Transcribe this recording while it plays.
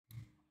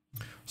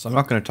So I'm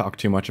not going to talk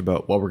too much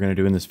about what we're going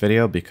to do in this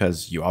video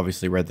because you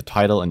obviously read the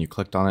title and you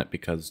clicked on it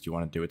because you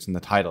want to do it's in the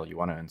title. You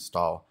want to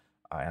install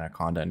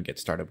Anaconda and get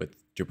started with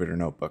Jupyter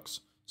notebooks.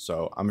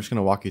 So I'm just going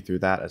to walk you through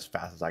that as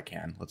fast as I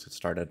can. Let's get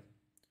started. I'm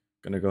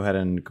going to go ahead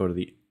and go to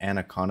the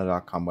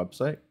anaconda.com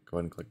website. Go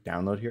ahead and click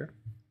download here.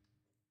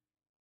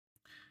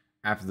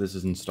 After this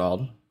is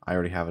installed, I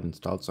already have it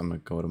installed, so I'm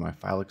going to go to my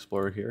file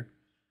explorer here.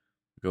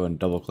 Go and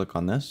double click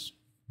on this,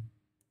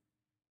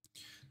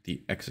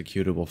 the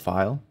executable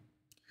file.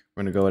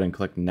 We're going to go ahead and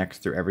click next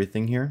through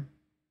everything here.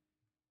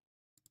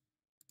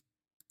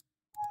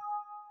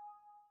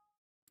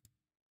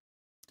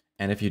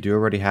 And if you do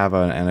already have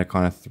an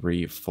Anaconda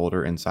 3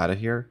 folder inside of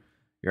here,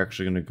 you're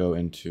actually going to go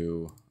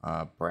into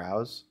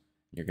Browse.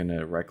 You're going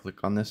to right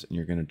click on this and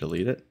you're going to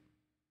delete it.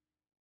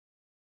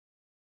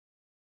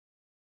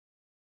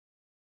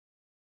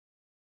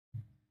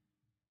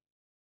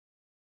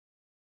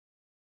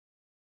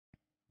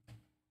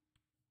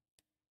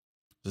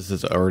 This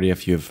is already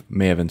if you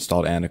may have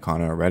installed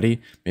Anaconda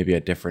already, maybe a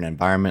different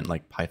environment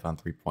like Python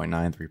 3.9,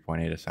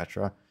 3.8,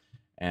 etc.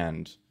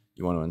 And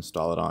you want to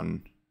install it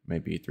on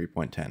maybe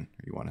 3.10, or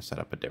you want to set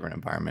up a different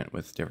environment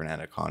with different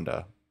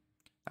Anaconda,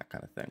 that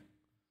kind of thing.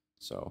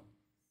 So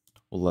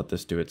we'll let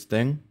this do its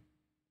thing.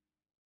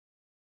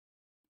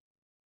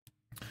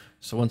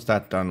 So once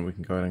that's done, we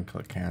can go ahead and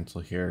click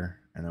cancel here,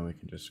 and then we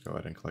can just go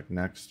ahead and click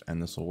next,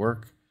 and this will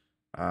work.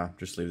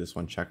 Just leave this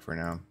one checked for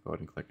now. Go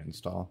ahead and click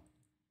install.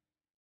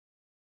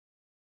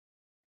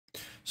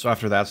 So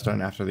after that's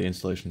done, after the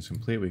installation is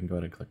complete, we can go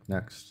ahead and click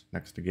next,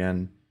 next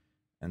again,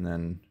 and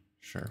then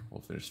sure,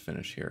 we'll just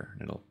finish here.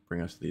 And it'll bring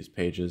us to these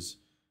pages.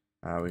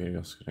 We can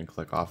just go ahead and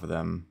click off of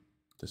them.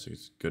 This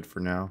is good for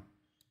now.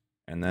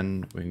 And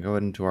then we can go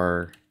ahead into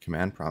our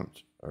command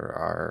prompt or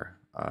our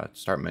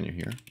start menu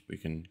here. We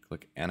can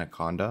click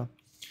Anaconda,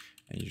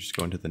 and you just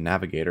go into the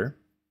navigator.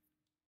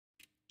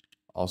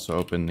 Also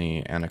open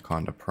the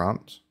Anaconda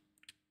prompt.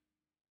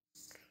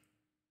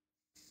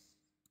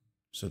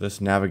 So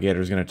this navigator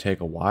is going to take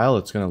a while.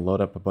 It's going to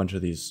load up a bunch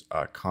of these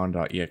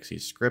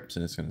con.exe scripts,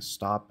 and it's going to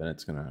stop, and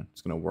it's going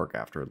to work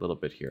after a little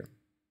bit here.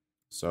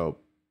 So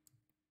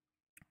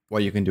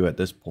what you can do at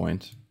this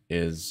point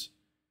is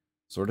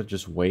sort of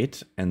just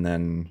wait, and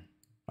then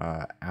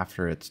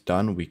after it's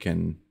done, we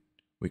can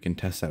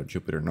test out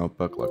Jupyter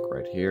Notebook. Look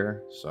right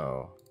here.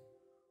 So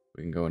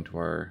we can go into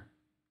our.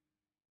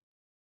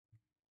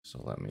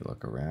 So let me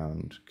look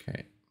around.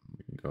 Okay,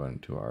 we can go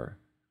into our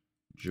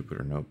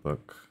Jupyter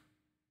Notebook.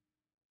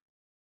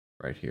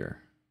 Right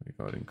here, we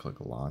go ahead and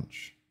click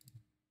launch.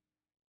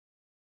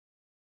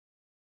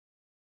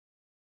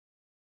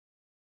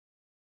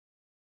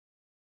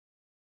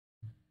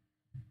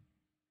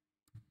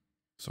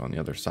 So on the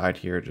other side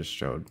here, it just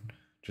showed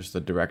just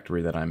the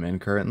directory that I'm in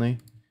currently.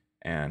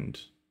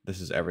 And this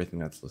is everything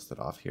that's listed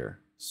off here.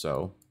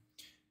 So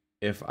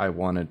if I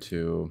wanted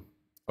to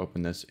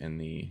open this in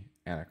the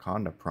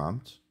Anaconda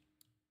prompt,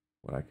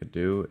 what I could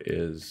do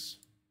is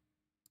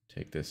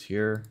take this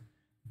here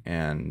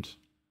and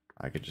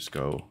I could just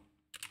go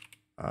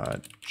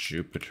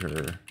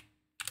Jupyter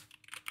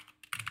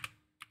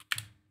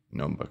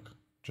Notebook,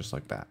 just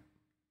like that.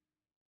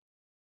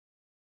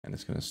 And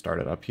it's going to start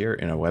it up here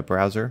in a web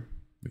browser.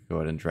 We go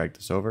ahead and drag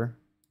this over.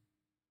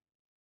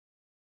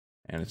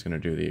 And it's going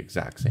to do the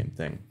exact same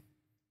thing.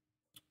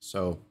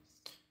 So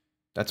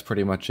that's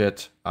pretty much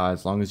it.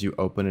 As long as you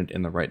open it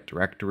in the right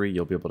directory,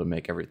 you'll be able to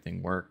make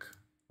everything work.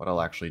 What I'll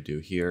actually do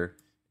here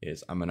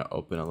is I'm going to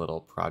open a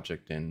little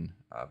project in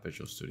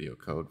Visual Studio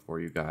Code for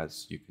you guys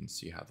so you can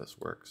see how this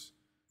works.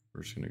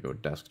 We're just going to go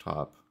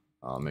desktop.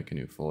 I'll make a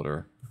new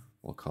folder.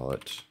 We'll call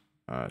it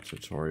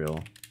tutorial.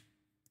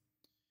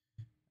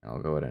 And I'll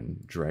go ahead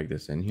and drag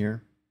this in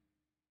here.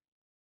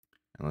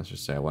 And let's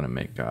just say I want to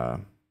make a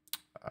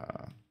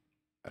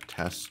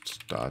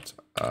test.ipynb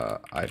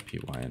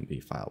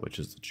file, which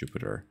is the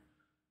Jupyter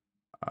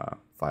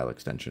file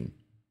extension.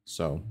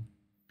 So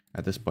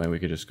at this point, we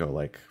could just go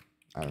like,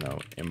 I don't know,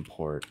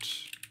 import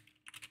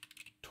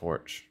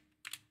torch,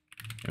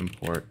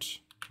 import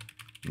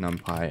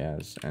numpy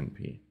as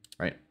np,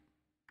 right?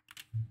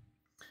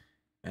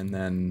 And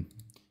then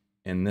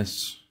in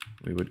this,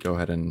 we would go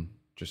ahead and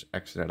just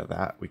exit out of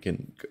that. We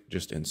can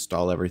just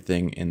install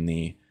everything in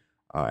the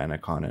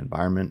Anaconda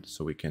environment.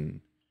 So we can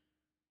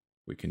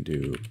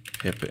do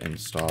pip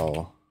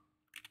install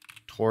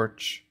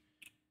torch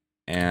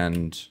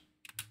and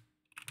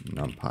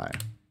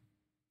numpy.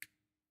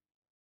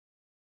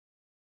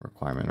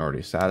 Requirement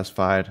already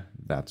satisfied.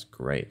 That's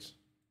great.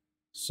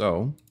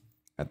 So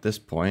at this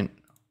point,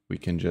 we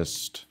can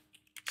just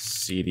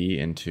cd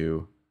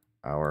into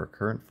our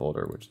current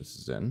folder, which this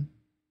is in.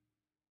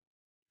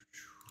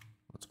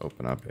 Let's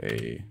open up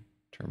a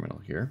terminal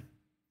here.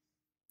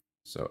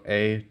 So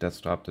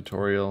desktop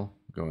tutorial,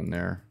 go in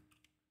there,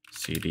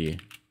 cd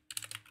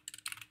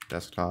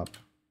desktop,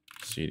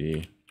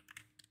 cd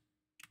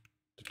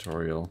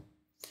tutorial,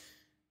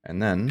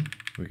 and then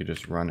we could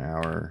just run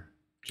our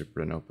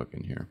Jupyter Notebook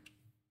in here.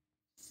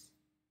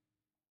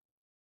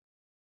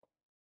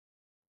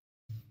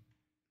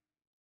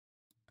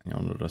 And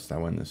you'll notice that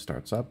when this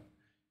starts up,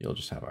 you'll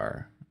just have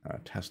our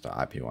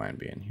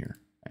test.ipynb in here.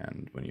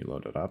 And when you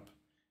load it up,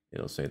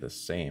 it'll say the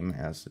same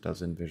as it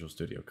does in Visual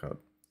Studio Code.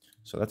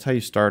 So that's how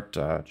you start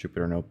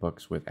Jupyter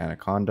Notebooks with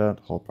Anaconda,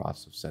 the whole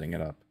process of setting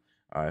it up.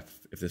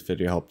 If this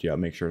video helped you out,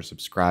 make sure to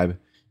subscribe. You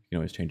can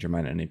always change your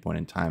mind at any point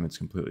in time. It's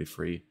completely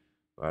free.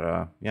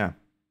 But yeah,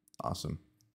 awesome.